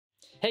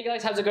Hey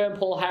guys, how's it going?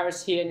 Paul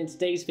Harris here, and in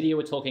today's video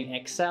we're talking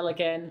Excel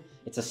again.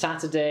 It's a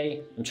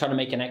Saturday. I'm trying to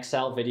make an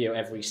Excel video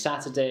every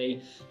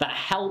Saturday that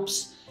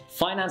helps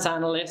finance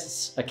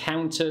analysts,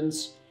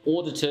 accountants,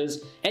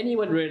 auditors,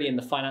 anyone really in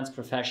the finance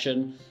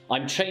profession.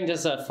 I'm trained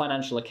as a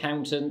financial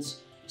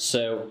accountant,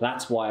 so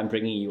that's why I'm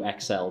bringing you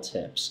Excel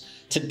tips.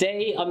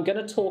 Today I'm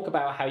going to talk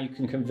about how you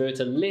can convert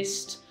a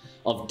list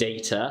of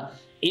data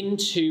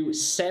into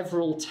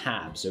several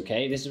tabs,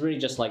 okay? This is really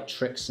just like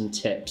tricks and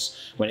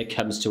tips when it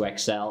comes to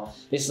Excel.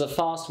 This is a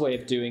fast way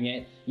of doing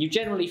it. You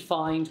generally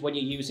find when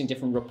you're using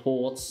different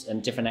reports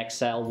and different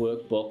Excel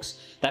workbooks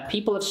that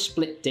people have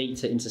split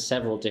data into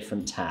several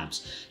different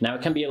tabs. Now,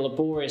 it can be a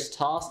laborious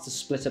task to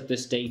split up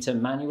this data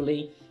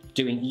manually,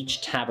 doing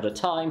each tab at a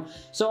time.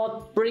 So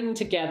I'll bring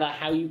together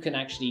how you can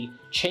actually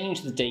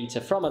change the data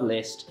from a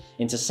list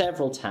into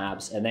several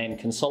tabs and then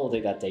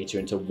consolidate that data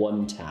into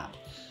one tab.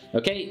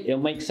 Okay, it'll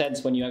make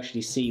sense when you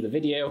actually see the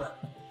video.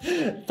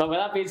 But with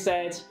that being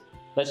said,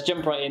 let's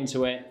jump right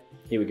into it.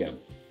 Here we go.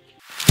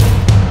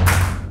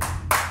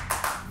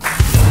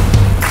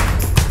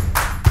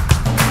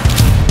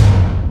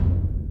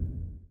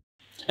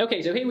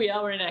 Okay, so here we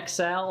are in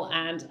Excel,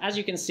 and as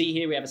you can see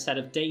here, we have a set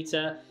of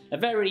data, a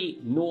very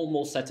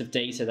normal set of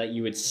data that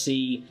you would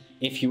see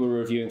if you were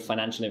reviewing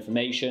financial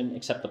information,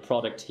 except the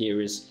product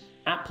here is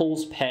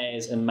apples,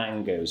 pears, and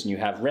mangoes, and you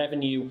have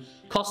revenue,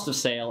 cost of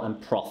sale,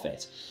 and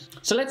profit.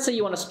 So let's say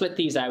you want to split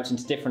these out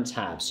into different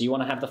tabs. So you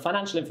want to have the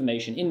financial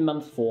information in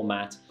month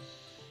format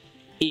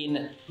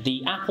in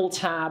the apple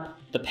tab,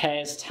 the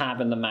pears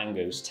tab, and the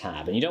mangoes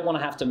tab. And you don't want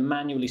to have to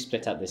manually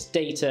split out this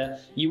data.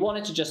 You want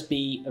it to just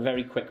be a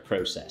very quick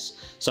process.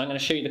 So I'm going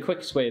to show you the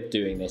quickest way of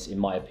doing this, in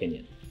my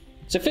opinion.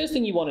 So first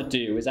thing you want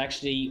to do is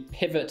actually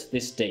pivot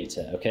this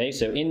data, okay?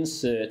 So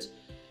insert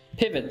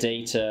pivot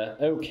data,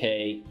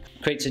 okay,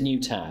 creates a new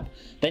tab.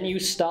 Then you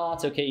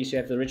start, okay, so you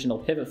have the original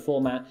pivot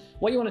format.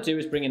 What you want to do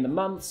is bring in the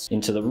months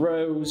into the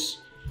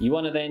rows. You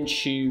want to then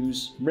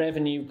choose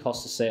revenue,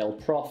 cost of sale,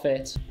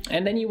 profit,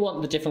 and then you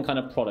want the different kind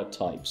of product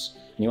types.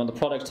 And you want the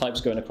product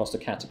types going across the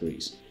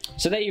categories.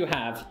 So there you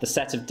have the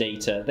set of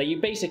data that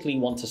you basically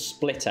want to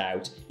split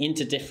out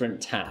into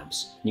different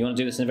tabs. And you want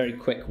to do this in a very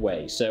quick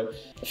way. So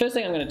the first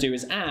thing I'm going to do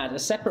is add a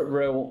separate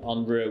row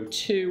on row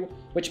 2,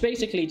 which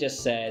basically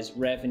just says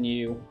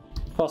revenue,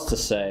 cost of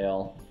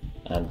sale,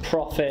 and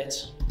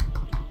profit.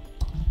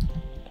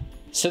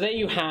 So there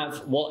you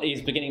have what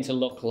is beginning to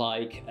look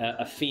like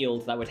a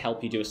field that would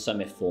help you do a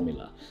sum if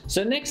formula.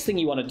 So the next thing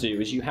you want to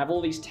do is you have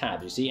all these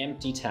tabs. You see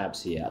empty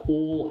tabs here,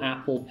 all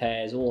apple,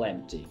 pears, all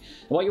empty.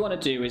 And what you want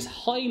to do is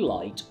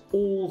highlight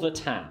all the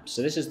tabs.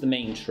 So this is the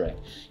main trick.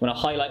 You want to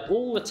highlight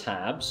all the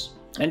tabs,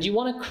 and you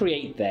want to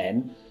create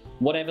then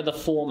whatever the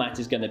format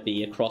is going to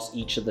be across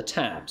each of the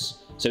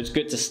tabs. So it's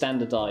good to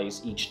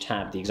standardize each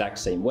tab the exact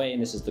same way,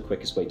 and this is the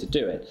quickest way to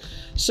do it.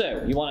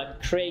 So you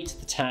want to create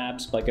the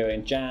tabs by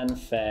going Jan,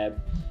 Feb,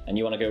 and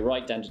you want to go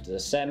right down to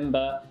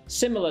December,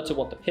 similar to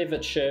what the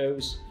pivot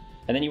shows.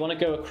 And then you want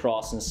to go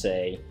across and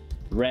say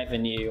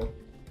revenue,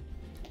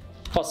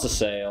 cost of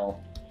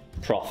sale,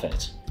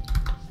 profit.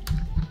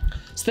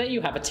 So there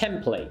you have a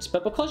template,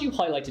 but because you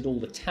highlighted all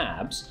the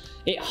tabs,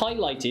 it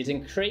highlighted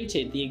and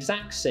created the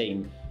exact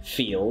same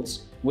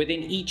fields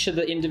within each of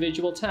the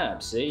individual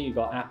tabs. See, you've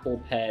got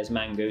apple, pears,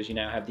 mangoes, you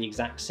now have the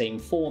exact same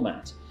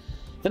format.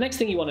 The next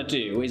thing you want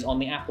to do is on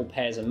the apple,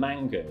 pears, and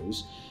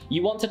mangoes,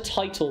 you want to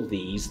title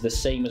these the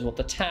same as what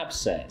the tab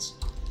says.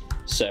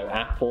 So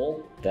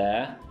apple,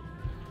 there.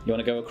 You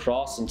want to go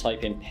across and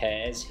type in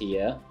pears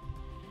here,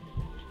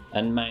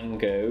 and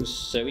mangoes.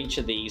 So each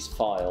of these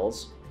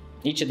files,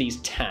 each of these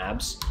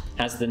tabs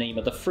has the name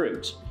of the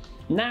fruit.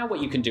 Now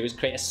what you can do is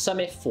create a sum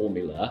if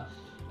formula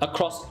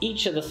across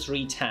each of the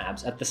 3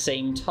 tabs at the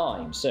same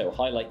time. So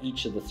highlight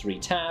each of the 3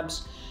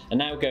 tabs and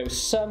now go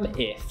sum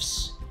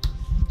ifs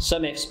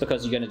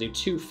because you're going to do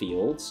 2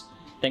 fields.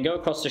 Then go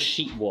across to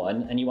sheet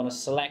 1 and you want to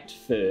select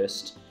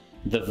first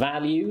the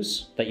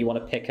values that you want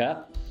to pick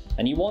up,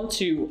 and you want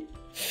to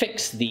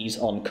fix these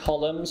on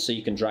columns so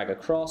you can drag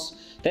across.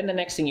 Then the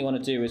next thing you want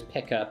to do is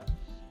pick up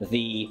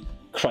the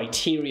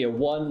criteria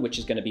 1, which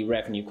is going to be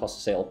revenue, cost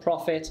of sale,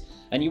 profit,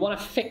 and you want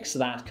to fix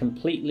that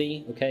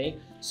completely, okay?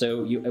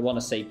 So you want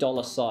to say $B,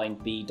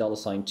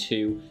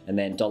 $2, and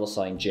then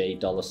 $J,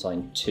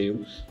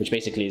 $2, which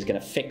basically is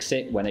going to fix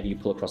it whenever you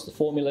pull across the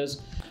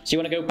formulas. So you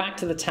want to go back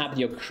to the tab that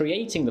you're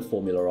creating the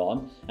formula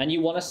on, and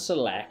you want to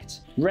select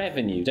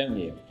revenue, don't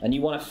you? And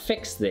you want to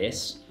fix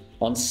this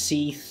on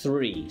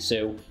C3.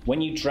 So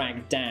when you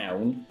drag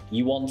down,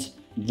 you want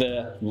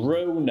the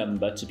row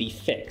number to be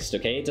fixed,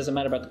 okay? It doesn't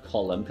matter about the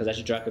column, because as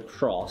you drag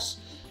across,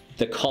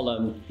 the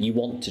column you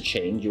want to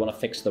change, you want to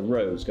fix the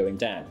rows going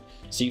down.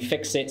 So you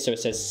fix it so it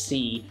says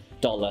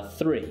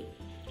C$3.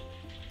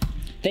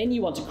 Then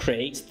you want to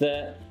create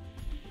the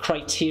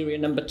criteria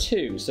number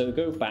 2. So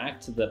go back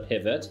to the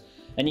pivot,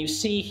 and you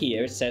see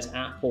here it says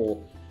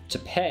apple to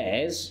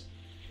pears.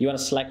 You want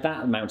to select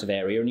that amount of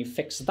area and you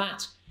fix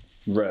that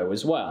row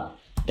as well.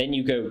 Then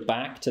you go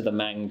back to the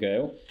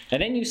mango,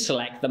 and then you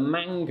select the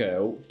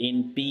mango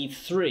in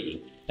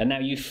B3. And now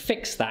you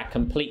fix that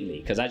completely,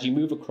 because as you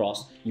move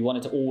across, you want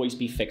it to always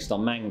be fixed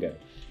on mango.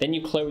 Then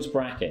you close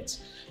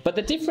brackets. But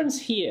the difference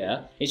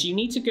here is you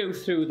need to go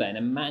through then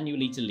and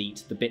manually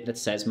delete the bit that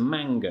says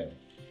mango,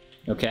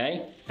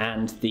 okay?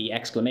 And the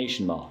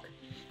exclamation mark,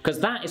 because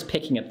that is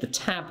picking up the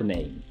tab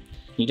name.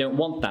 You don't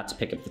want that to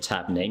pick up the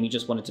tab name, you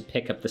just want it to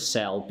pick up the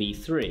cell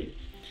B3.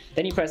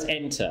 Then you press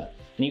enter,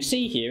 and you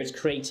see here it's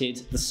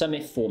created the sum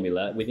if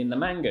formula within the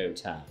mango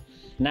tab.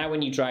 Now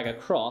when you drag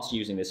across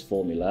using this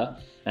formula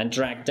and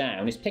drag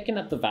down, it's picking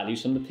up the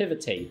values from the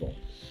pivot table.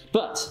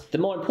 But the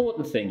more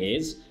important thing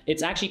is,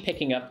 it's actually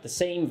picking up the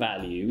same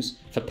values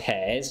for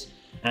pears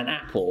and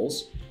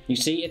apples. You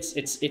see,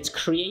 it's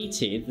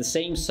created the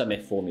same sum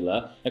if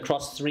formula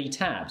across 3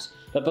 tabs.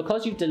 But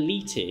because you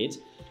deleted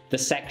the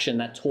section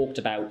that talked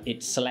about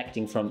it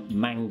selecting from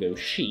mango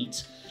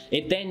sheet,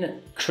 it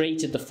then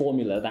created the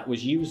formula that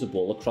was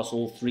usable across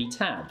all 3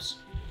 tabs.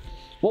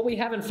 What we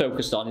haven't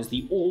focused on is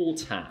the all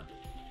tab.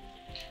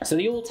 So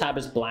the all tab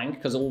is blank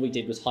because all we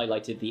did was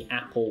highlighted the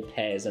apple,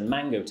 pears and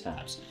mango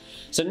tabs.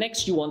 So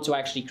next you want to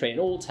actually create an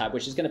all tab,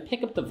 which is going to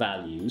pick up the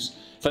values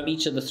from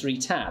each of the 3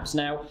 tabs.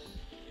 Now,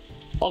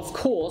 of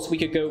course, we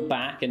could go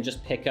back and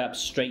just pick up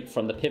straight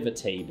from the pivot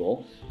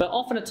table, but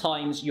often at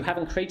times you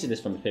haven't created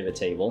this from the pivot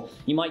table.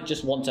 You might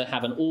just want to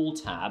have an all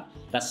tab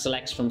that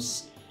selects from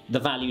the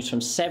values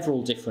from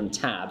several different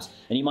tabs,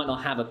 and you might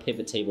not have a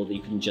pivot table that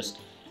you can just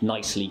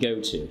nicely go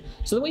to.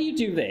 So the way you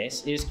do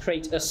this is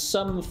create a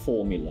sum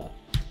formula.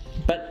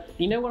 But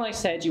you know when I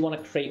said you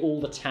want to create all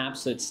the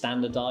tabs so it's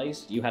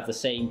standardized? You have the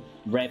same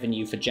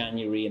revenue for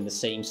January in the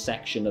same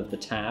section of the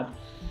tab.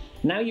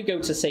 Now you go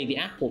to, say, the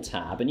Apple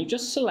tab, and you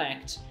just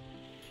select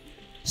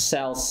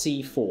cell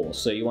C4.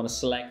 So you want to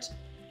select,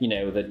 you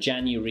know, the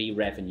January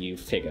revenue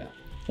figure.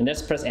 And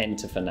let's press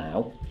enter for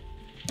now.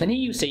 And here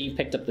you see you've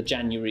picked up the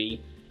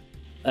January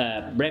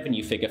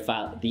revenue figure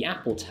for the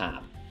Apple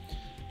tab.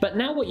 But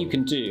now what you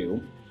can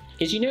do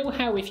is, you know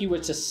how if you were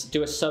to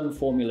do a sum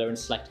formula and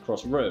select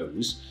across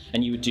rows,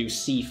 and you would do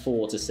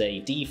C4 to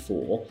say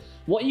D4,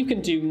 what you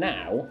can do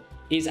now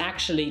is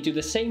actually do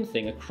the same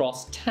thing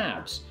across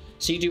tabs.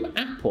 So you do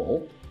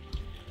apple,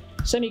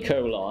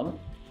 semicolon,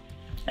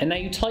 and now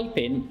you type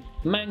in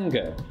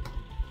mango.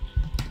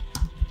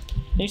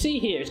 And you see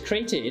here it's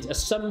created a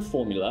sum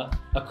formula.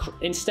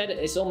 Instead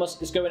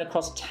it's going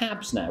across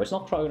tabs now. It's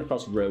not going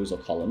across rows or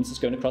columns, it's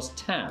going across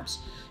tabs.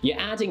 You're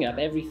adding up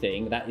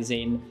everything that is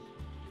in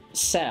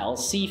cell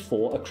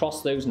C4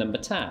 across those number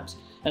tabs.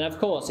 And of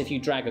course, if you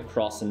drag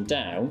across and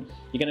down,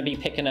 you're going to be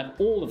picking up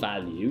all the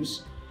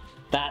values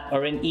that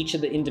are in each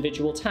of the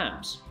individual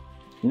tabs.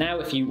 Now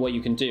what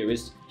you can do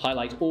is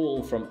highlight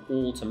all from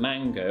all to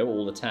mango,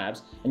 all the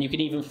tabs, and you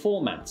can even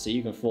format. So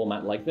you can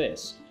format like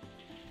this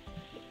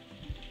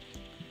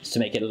to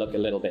make it look a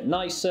little bit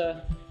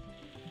nicer.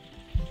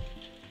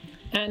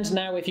 And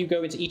now if you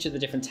go into each of the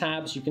different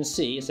tabs, you can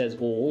see it says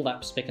all,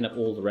 that's picking up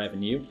all the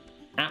revenue,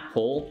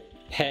 apple,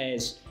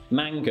 pears,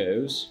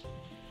 mangoes,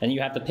 and you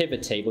have the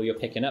pivot table you're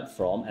picking up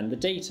from and the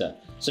data.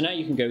 So now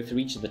you can go through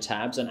each of the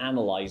tabs and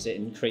analyze it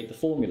and create the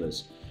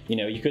formulas. You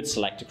know, you could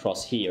select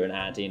across here and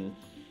add in,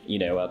 you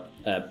know,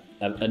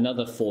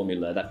 another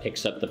formula that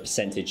picks up the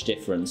percentage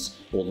difference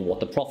or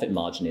what the profit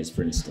margin is,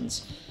 for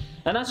instance.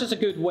 And that's just a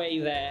good way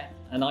there,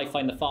 and I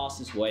find the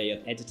fastest way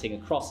of editing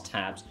across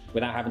tabs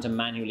without having to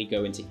manually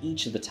go into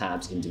each of the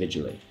tabs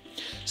individually.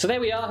 So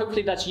there we are,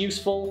 hopefully that's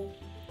useful.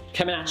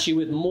 Coming at you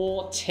with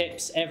more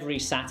tips every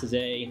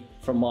Saturday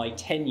from my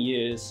 10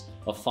 years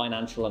of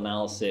financial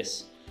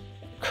analysis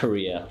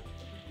career,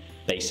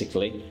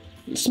 basically.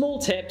 Small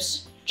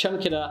tips,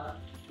 chunk it up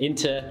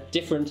into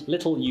different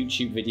little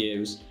YouTube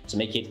videos to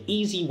make it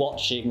easy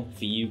watching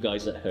for you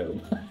guys at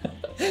home.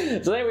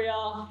 So there we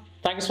are.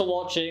 Thanks for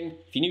watching.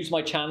 If you're new to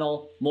my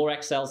channel, more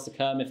Excels to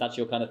come. If that's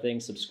your kind of thing,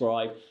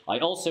 subscribe. I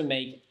also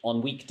make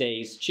on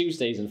weekdays,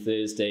 Tuesdays and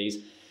Thursdays,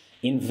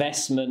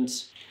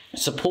 investment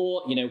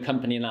support, you know,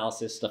 company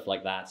analysis, stuff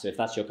like that. So if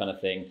that's your kind of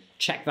thing,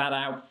 check that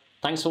out.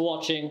 Thanks for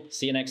watching.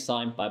 See you next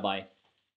time. Bye-bye.